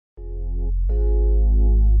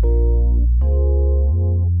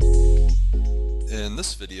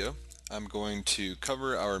this video, I'm going to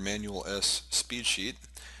cover our Manual S speed sheet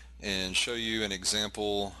and show you an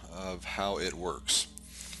example of how it works.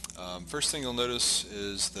 First thing you'll notice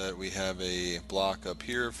is that we have a block up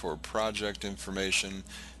here for project information,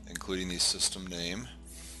 including the system name.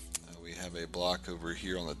 We have a block over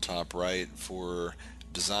here on the top right for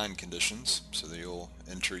design conditions, so that you'll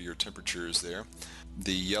enter your temperatures there.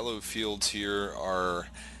 The yellow fields here are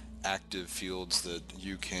active fields that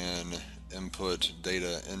you can input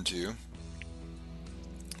data into.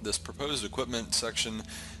 This proposed equipment section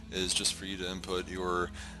is just for you to input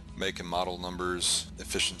your make and model numbers,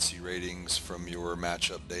 efficiency ratings from your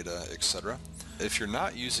matchup data, etc. If you're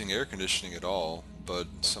not using air conditioning at all, but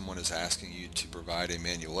someone is asking you to provide a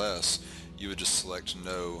Manual S, you would just select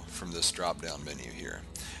No from this drop-down menu here.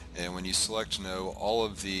 And when you select No, all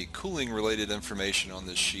of the cooling related information on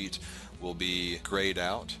this sheet will be grayed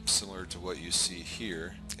out, similar to what you see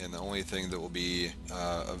here. And the only thing that will be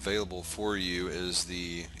available for you is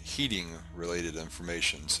the heating related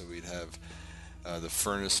information. So we'd have the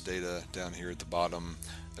furnace data down here at the bottom,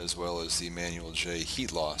 as well as the Manual J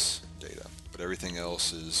heat loss data. But everything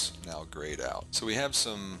else is now grayed out. So we have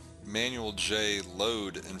some Manual J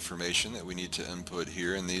load information that we need to input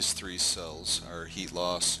here in these three cells: our heat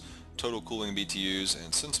loss, total cooling BTUs,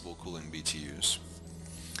 and sensible cooling BTUs.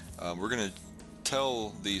 We're going to tell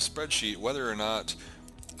the spreadsheet whether or not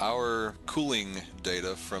our cooling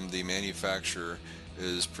data from the manufacturer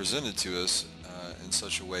is presented to us in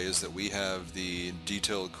such a way as that we have the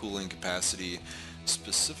detailed cooling capacity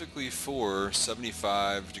specifically for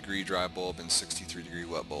 75 degree dry bulb and 63 degree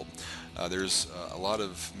wet bulb. There's a lot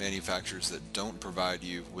of manufacturers that don't provide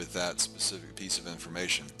you with that specific piece of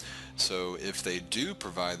information. So if they do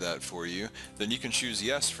provide that for you, then you can choose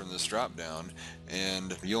yes from this drop down,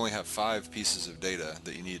 and you only have 5 pieces of data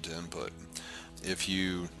that you need to input. If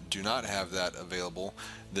you do not have that available,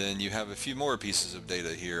 then you have a few more pieces of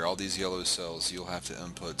data here. All these yellow cells, you'll have to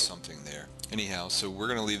input something there. Anyhow, so we're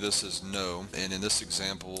going to leave this as no, and in this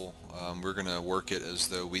example we're going to work it as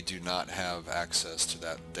though we do not have access to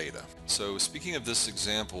that data. So speaking of this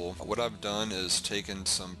example, what I've done is taken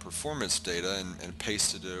some performance data and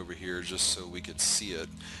pasted it over here just so we could see it.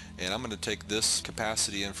 And I'm going to take this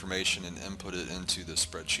capacity information and input it into the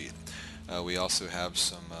spreadsheet. We also have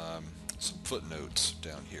some footnotes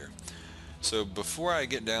down here. So before I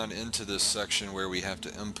get down into this section where we have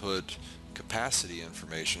to input capacity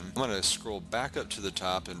information, I'm going to scroll back up to the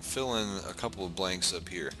top and fill in a couple of blanks up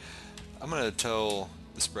here. I'm going to tell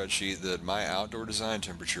the spreadsheet that my outdoor design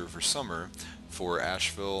temperature for summer for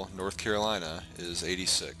Asheville, North Carolina is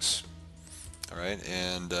 86. Alright,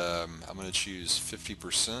 and I'm going to choose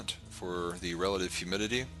 50% for the relative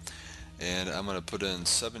humidity, and I'm going to put in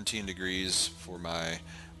 17 degrees for my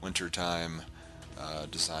wintertime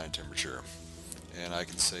design temperature. And I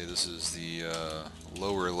can say this is the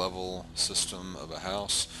lower level system of a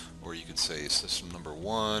house, or you could say system number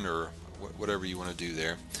 1, or whatever you want to do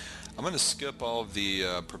there. I'm going to skip all of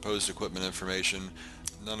the proposed equipment information.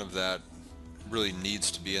 None of that really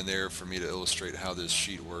needs to be in there for me to illustrate how this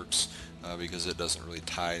sheet works, because it doesn't really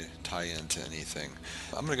tie into anything.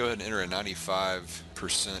 I'm going to go ahead and enter a 95%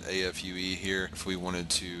 AFUE here. If we wanted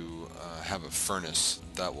to have a furnace,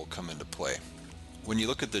 that will come into play. When you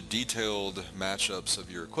look at the detailed matchups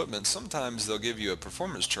of your equipment, sometimes they'll give you a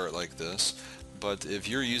performance chart like this, but if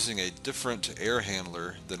you're using a different air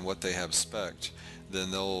handler than what they have spec'd,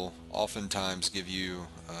 then they'll oftentimes give you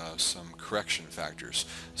some correction factors.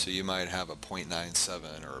 So you might have a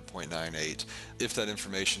 0.97 or a 0.98. If that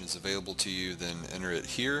information is available to you, then enter it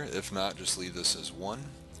here. If not, just leave this as 1.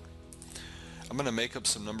 I'm going to make up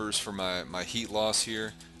some numbers for my heat loss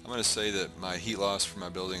here. I'm going to say that my heat loss for my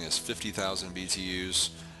building is 50,000 BTUs.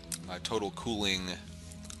 My total cooling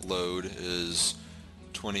load is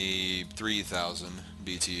 23,000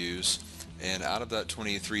 BTUs. And out of that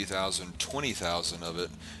 23,000, 20,000 of it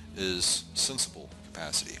is sensible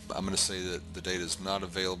capacity. I'm going to say that the data is not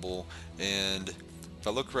available, and if I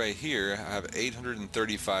look right here, I have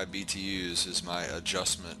 835 BTUs is my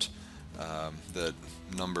adjustment, that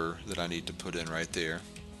number that I need to put in right there.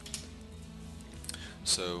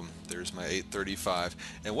 So there's my 835,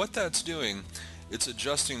 and what that's doing, it's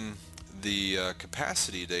adjusting the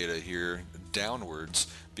capacity data here downwards,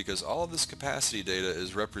 because all of this capacity data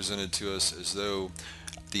is represented to us as though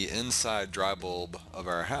the inside dry bulb of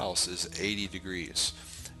our house is 80 degrees,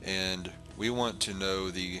 and we want to know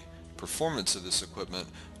the performance of this equipment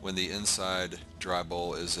when the inside dry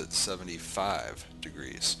bulb is at 75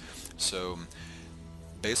 degrees. So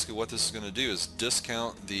basically what this is going to do is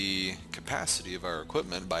discount the capacity of our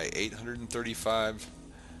equipment by 835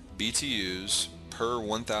 BTUs per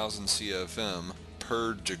 1000 CFM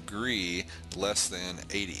per degree less than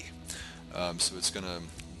 80. So it's going to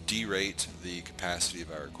derate the capacity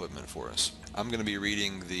of our equipment for us. I'm going to be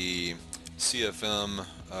reading the CFM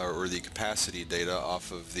or the capacity data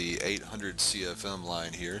off of the 800 CFM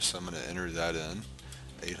line here, so I'm going to enter that in,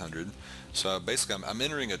 800. So basically I'm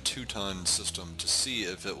entering a 2-ton system to see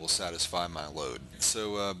if it will satisfy my load.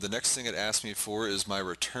 So the next thing it asks me for is my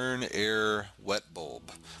return air wet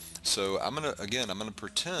bulb. So I'm going to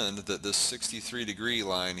pretend that this 63 degree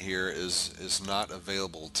line here is not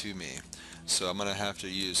available to me. So I'm going to have to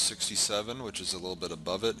use 67, which is a little bit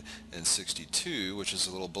above it, and 62, which is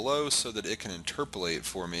a little below, so that it can interpolate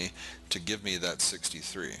for me to give me that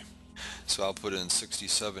 63. So I'll put in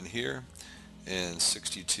 67 here and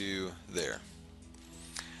 62 there.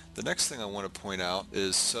 The next thing I want to point out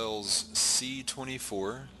is cells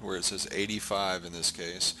C24, where it says 85 in this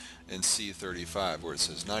case, and C35, where it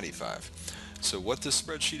says 95. So what this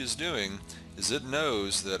spreadsheet is doing is it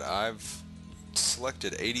knows that I've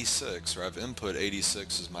selected 86, or I've input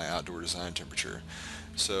 86 as my outdoor design temperature.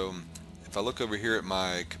 So if I look over here at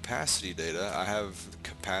my capacity data, I have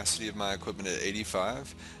capacity of my equipment at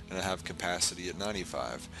 85 and I have capacity at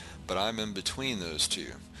 95, but I'm in between those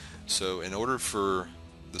two. So in order for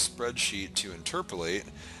the spreadsheet to interpolate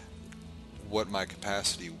what my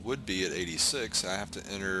capacity would be at 86, I have to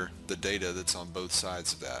enter the data that's on both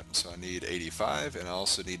sides of that. So I need 85 and I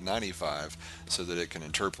also need 95 so that it can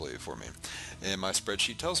interpolate for me. And my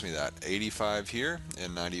spreadsheet tells me that, 85 here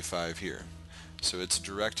and 95 here. So it's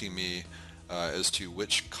directing me as to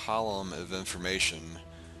which column of information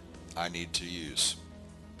I need to use.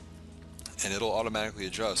 And it'll automatically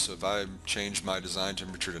adjust. So if I change my design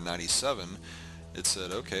temperature to 97, it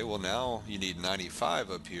said, okay, well now you need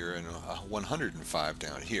 95 up here and 105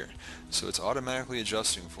 down here. So it's automatically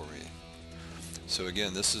adjusting for me. So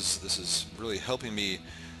again, this is really helping me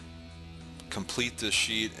complete this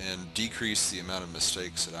sheet and decrease the amount of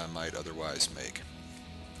mistakes that I might otherwise make.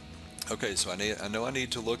 Okay, so I know I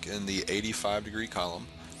need to look in the 85 degree column.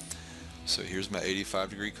 So here's my 85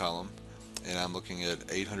 degree column, and I'm looking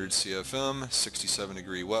at 800 CFM, 67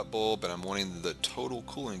 degree wet bulb, and I'm wanting the total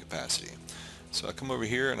cooling capacity. So I come over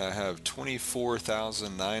here and I have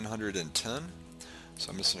 24,910. So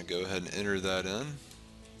I'm just going to go ahead and enter that in.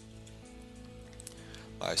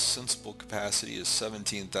 My sensible capacity is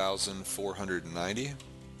 17,490.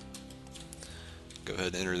 Go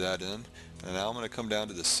ahead and enter that in. And now I'm going to come down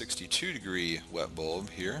to the 62 degree wet bulb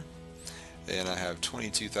here. And I have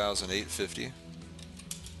 22,850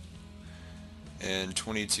 and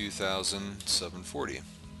 22,740.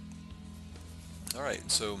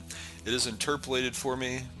 Alright, so it is interpolated for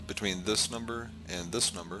me between this number and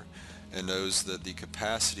knows that the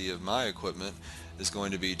capacity of my equipment is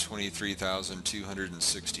going to be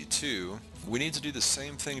 23,262. We need to do the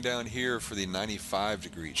same thing down here for the 95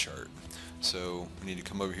 degree chart. So we need to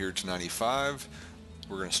come over here to 95.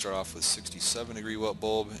 We're going to start off with 67 degree wet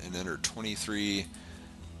bulb and enter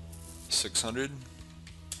 23,600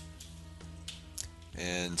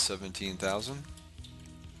 and 17,000.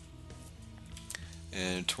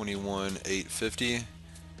 And 21,850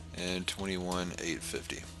 and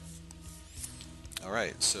 21,850.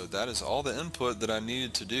 Alright, so that is all the input that I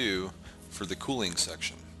needed to do for the cooling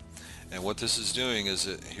section. And what this is doing is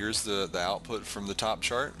here's the output from the top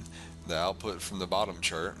chart, the output from the bottom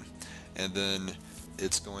chart, and then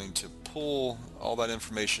it's going to pull all that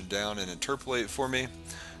information down and interpolate for me.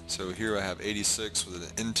 So here I have 86 with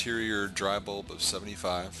an interior dry bulb of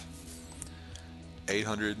 75,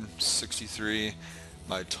 863.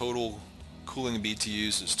 My total cooling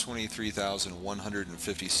BTUs is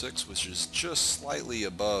 23,156, which is just slightly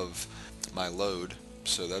above my load,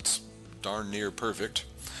 so that's darn near perfect.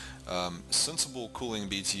 Sensible cooling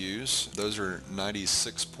BTUs, those are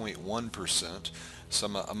 96.1%, so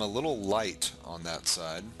I'm a little light on that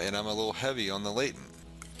side, and I'm a little heavy on the latent.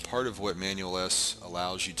 Part of what Manual S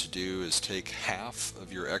allows you to do is take half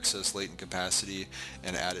of your excess latent capacity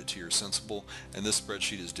and add it to your sensible, and this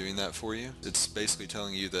spreadsheet is doing that for you. It's basically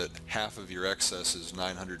telling you that half of your excess is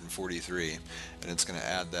 943, and it's going to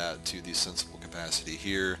add that to the sensible capacity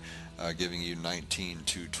here, giving you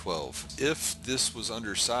 19,212. If this was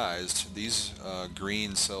undersized, these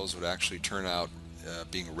green cells would actually turn out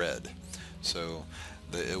being red. So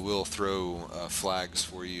it will throw flags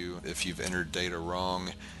for you if you've entered data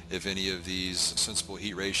wrong. If any of these sensible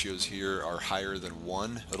heat ratios here are higher than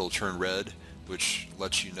 1, it'll turn red, which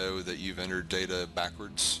lets you know that you've entered data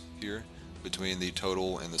backwards here between the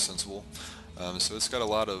total and the sensible. So it's got a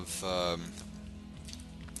lot of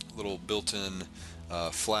little built-in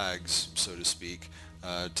flags, so to speak,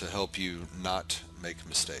 to help you not make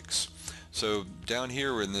mistakes. So down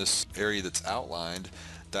here in this area that's outlined,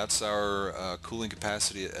 that's our cooling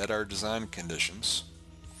capacity at our design conditions.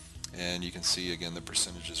 And you can see again the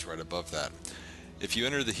percentages right above that. If you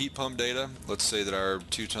enter the heat pump data, let's say that our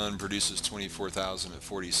 2-ton produces 24,000 at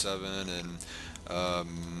 47 and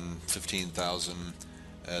 15,000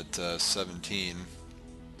 at 17.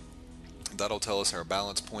 That'll tell us our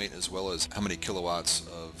balance point as well as how many kilowatts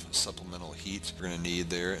of supplemental heat we're going to need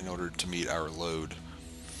there in order to meet our load.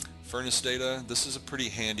 Furnace data, this is a pretty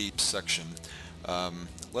handy section.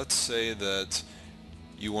 Let's say that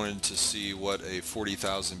you wanted to see what a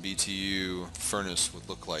 40,000 BTU furnace would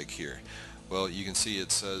look like here. Well, you can see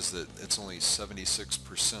it says that it's only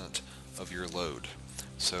 76% of your load.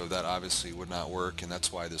 So that obviously would not work, and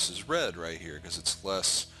that's why this is red right here, because it's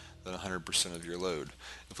less than 100% of your load.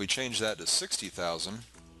 If we change that to 60,000,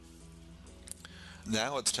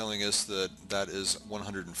 now it's telling us that that is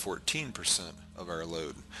 114% of our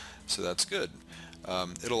load. So that's good.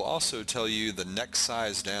 It'll also tell you the next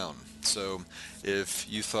size down. So if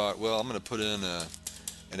you thought, well, I'm going to put in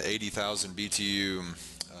an 80,000 BTU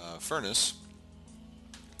furnace,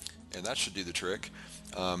 and that should do the trick,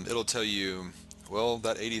 it'll tell you, well,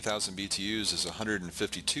 that 80,000 BTUs is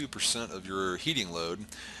 152% of your heating load.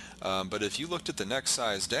 But if you looked at the next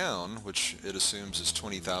size down, which it assumes is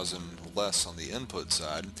 20,000 less on the input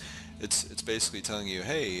side, it's basically telling you,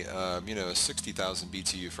 hey, you know, a 60,000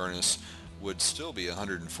 BTU furnace would still be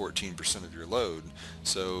 114% of your load.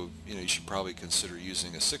 So, you know, you should probably consider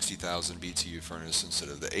using a 60,000 BTU furnace instead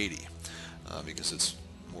of the 80, because it's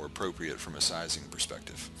more appropriate from a sizing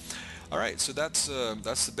perspective. All right, so that's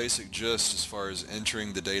the basic gist as far as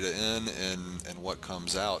entering the data in and what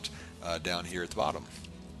comes out down here at the bottom.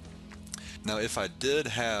 Now, if I did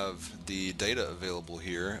have the data available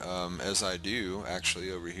here, as I do actually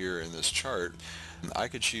over here in this chart, I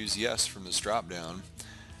could choose yes from this drop down,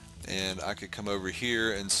 and I could come over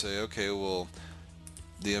here and say, okay, well,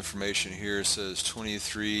 the information here says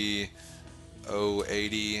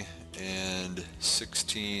 23,080 and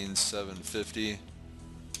 16,750.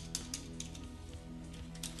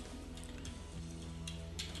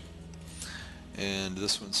 And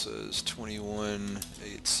this one says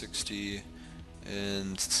 21,860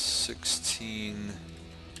 and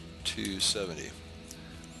 16,270.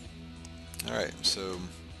 Alright, so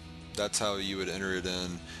that's how you would enter it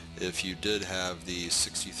in if you did have the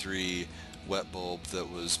 63 wet bulb that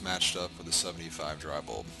was matched up with a 75 dry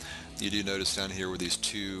bulb. You do notice down here where these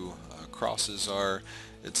two crosses are,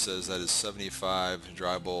 it says that is 75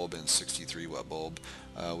 dry bulb and 63 wet bulb,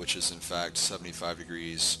 which is in fact 75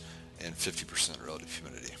 degrees and 50% relative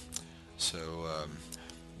humidity. So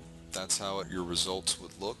that's how your results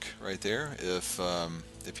would look right there. If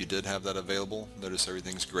you did have that available, notice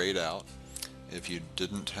everything's grayed out. If you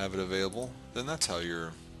didn't have it available, then that's how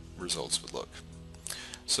your results would look.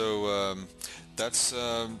 So that's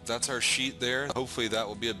our sheet there. Hopefully that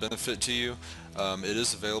will be a benefit to you. It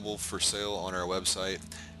is available for sale on our website,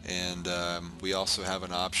 and we also have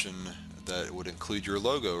an option that would include your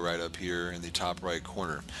logo right up here in the top right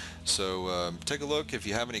corner. So take a look. If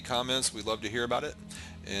you have any comments, we'd love to hear about it,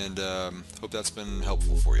 and hope that's been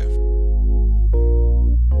helpful for you.